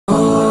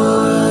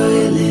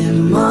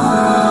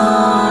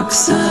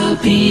marks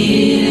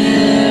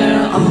appear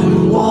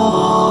on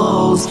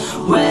walls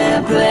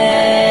where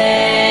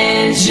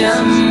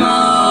pleasure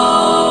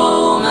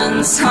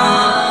moments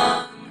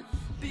hung.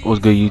 What's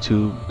good,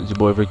 YouTube? It's your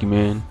boy Ricky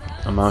Man.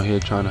 I'm out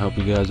here trying to help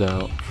you guys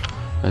out.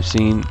 I've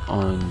seen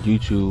on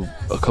YouTube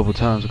a couple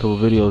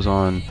videos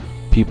on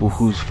people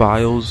whose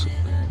files,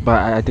 but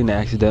I think they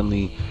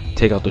accidentally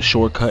take out the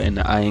shortcut in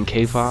the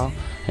INK file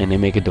and they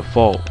make it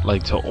default,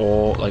 like to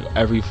all, like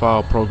every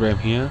file program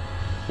here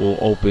will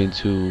open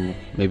to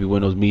maybe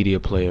Windows Media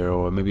Player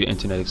or maybe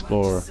Internet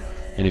Explorer,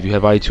 and if you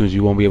have iTunes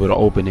you won't be able to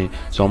open it.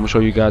 So I'm gonna show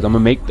you guys. I'm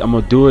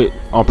gonna do it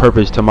on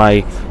purpose to my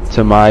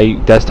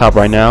desktop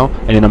right now,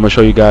 and then I'm gonna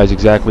show you guys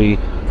exactly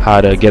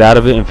how to get out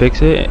of it and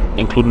fix it,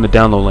 including the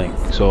download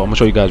link. So I'm gonna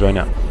show you guys right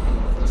now.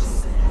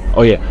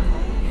 Oh yeah,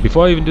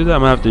 before I even do that,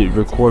 I'm gonna have to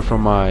record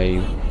from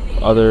my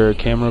other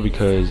camera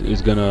because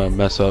it's gonna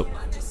mess up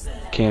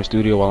Cam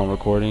Studio while I'm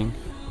recording,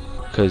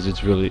 because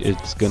it's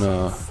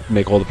gonna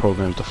make all the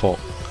programs default.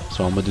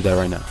 So I'm gonna do that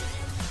right now.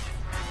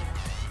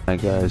 Alright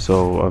guys,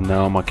 so I'm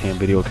now on my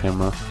video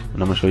camera,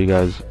 and I'm gonna show you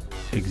guys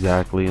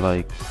exactly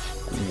like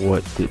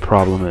what the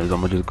problem is.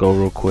 I'm gonna just go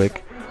real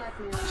quick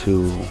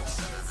to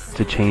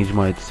change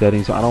my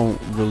settings. So I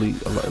don't really,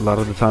 a lot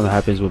of the time it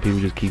happens when people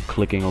just keep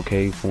clicking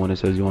OK for when it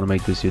says you want to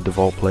make this your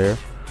default player,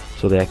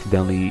 so they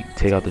accidentally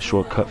take out the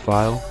shortcut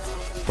file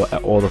for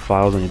all the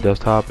files on your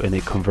desktop and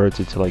it converts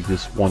it to like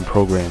this one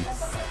program.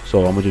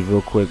 So I'm gonna just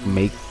real quick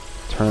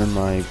turn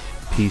my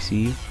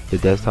PC, the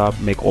desktop,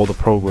 make all the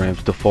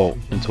programs default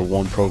into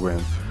one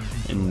program,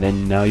 and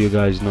then now you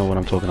guys know what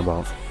I'm talking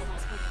about.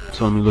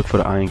 So let me look for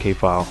the INK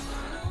file.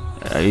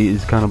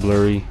 It's kind of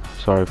blurry,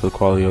 sorry for the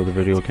quality of the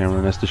video camera,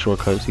 and that's the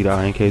shortcut. See, the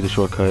INK is the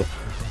shortcut,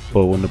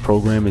 but when the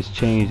program is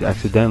changed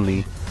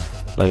accidentally,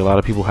 like a lot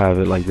of people have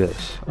it like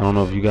this. I don't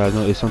know if you guys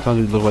know,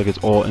 sometimes it looks like it's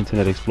all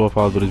Internet Explorer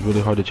files, but it's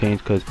really hard to change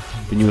because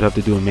then you would have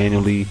to do it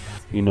manually,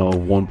 you know,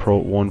 one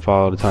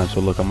file at a time. So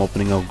look, I'm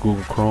opening up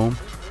Google Chrome,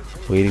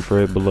 waiting for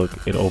it, but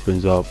look, it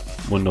opens up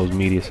Windows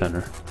Media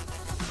Center.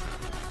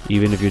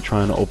 Even if you're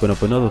trying to open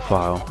up another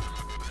file,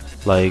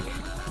 like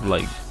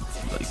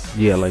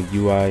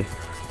UI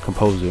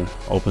Composer,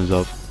 opens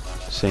up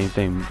same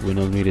thing,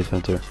 Windows Media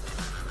Center.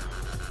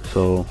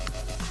 So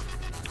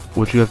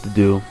what you have to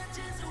do,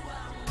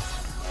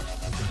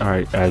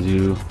 alright, as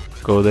you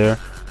go there,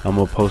 I'm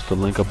gonna post a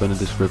link up in the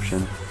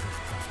description,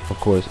 of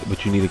course,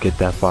 but you need to get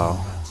that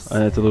file.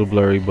 And it's a little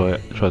blurry,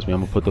 but trust me,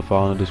 I'm gonna put the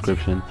file in the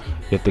description.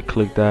 You have to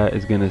click that.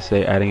 It's gonna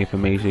say adding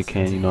information,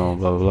 can, you know,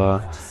 blah blah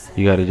blah.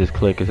 You gotta just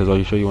click. It says, are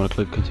you sure you want to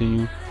click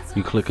continue?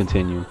 You click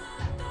continue,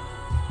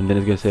 and then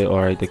it's gonna say,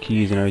 alright, the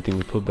keys and everything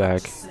we put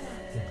back.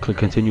 Click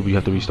continue, but you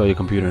have to restart your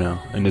computer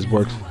now, and this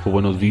works for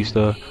Windows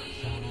Vista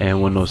and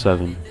Windows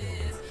 7.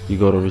 You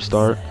go to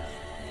restart,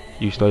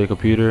 you start your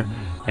computer,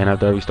 and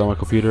after I restart my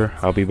computer,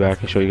 I'll be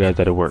back and show you guys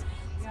that it worked.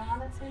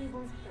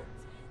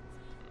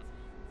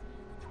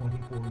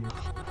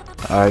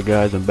 Alright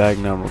guys, I'm back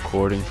now. I'm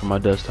recording from my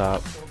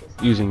desktop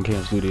using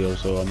Cam Studio,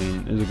 so I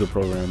mean, it's a good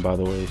program, by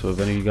the way. So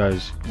if any of you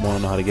guys want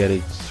to know how to get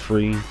it, it's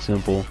free,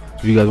 simple.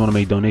 If you guys want to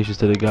make donations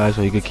to the guy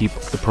so you can keep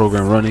the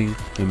program running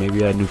and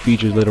maybe add new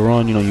features later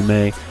on, you know, you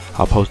may.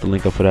 I'll post a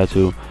link up for that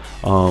too.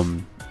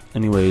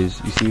 Anyways,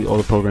 you see all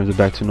the programs are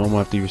back to normal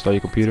after you restart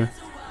your computer.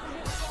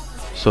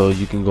 So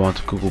you can go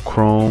onto Google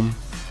Chrome,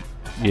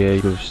 yeah,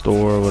 you go to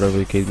store, whatever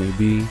the case may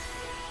be.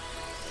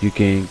 You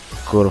can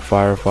go to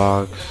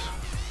FIREFOX.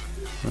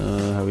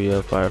 Hurry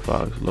up,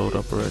 FIREFOX, load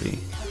up already.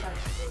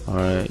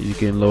 Alright, you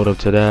can load up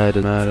to that,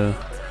 doesn't matter.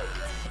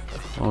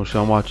 Oh shit,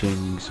 I'm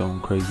watching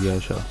some crazy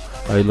ass show.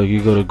 Alright, look,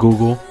 you go to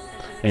Google,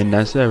 and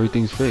that's it,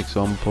 everything's fixed.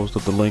 So I'm gonna post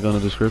up the link on the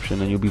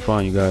description and you'll be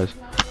fine, you guys.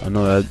 I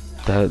know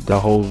that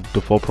whole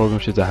default program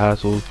shit's a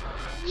hassle,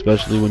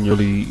 especially when you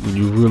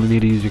really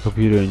need to use your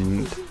computer,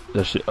 and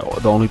that shit,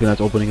 the only thing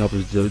that's opening up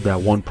is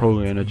that one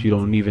program that you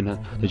don't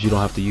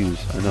have to use.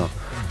 I know.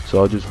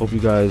 So I just hope you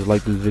guys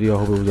like this video. I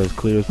hope it was as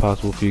clear as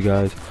possible for you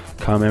guys.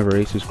 Comment,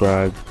 rate,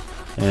 subscribe,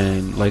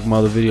 and like my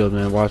other videos,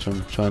 man. Watch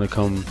them. Trying to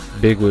come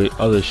big with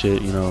other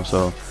shit, you know.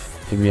 So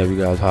hit me up, you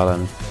guys. Holla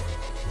at me.